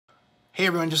Hey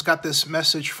everyone, just got this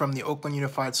message from the Oakland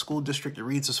Unified School District. It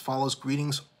reads as follows.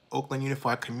 Greetings, Oakland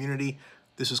Unified Community.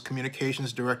 This is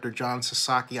Communications Director John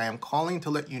Sasaki. I am calling to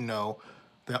let you know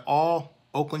that all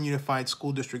Oakland Unified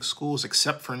School District schools,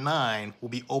 except for 9, will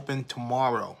be open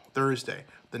tomorrow, Thursday.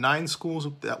 The 9 schools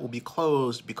that will be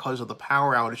closed because of the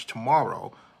power outage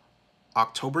tomorrow,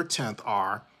 October 10th,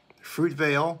 are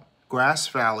Fruitvale, Grass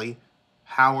Valley,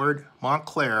 Howard,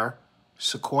 Montclair,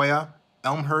 Sequoia,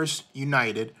 Elmhurst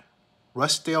United,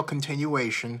 Rudsdale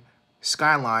Continuation,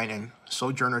 Skyline, and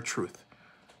Sojourner Truth.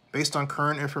 Based on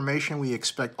current information, we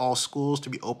expect all schools to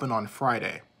be open on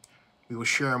Friday. We will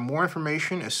share more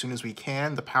information as soon as we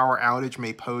can. The power outage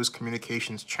may pose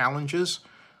communications challenges.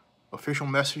 Official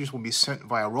messages will be sent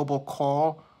via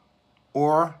robocall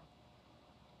or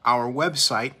our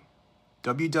website,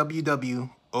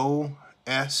 www.ousd.org.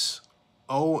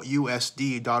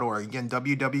 Again,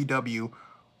 www.ousd.org,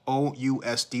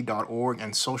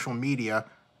 and social media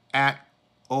at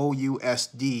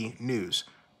OUSD News.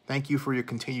 Thank you for your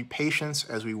continued patience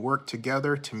as we work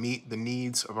together to meet the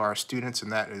needs of our students,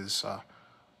 and that is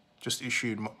just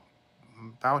issued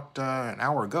about an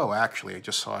hour ago, actually. I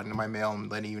just saw it in my mail and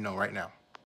letting you know right now.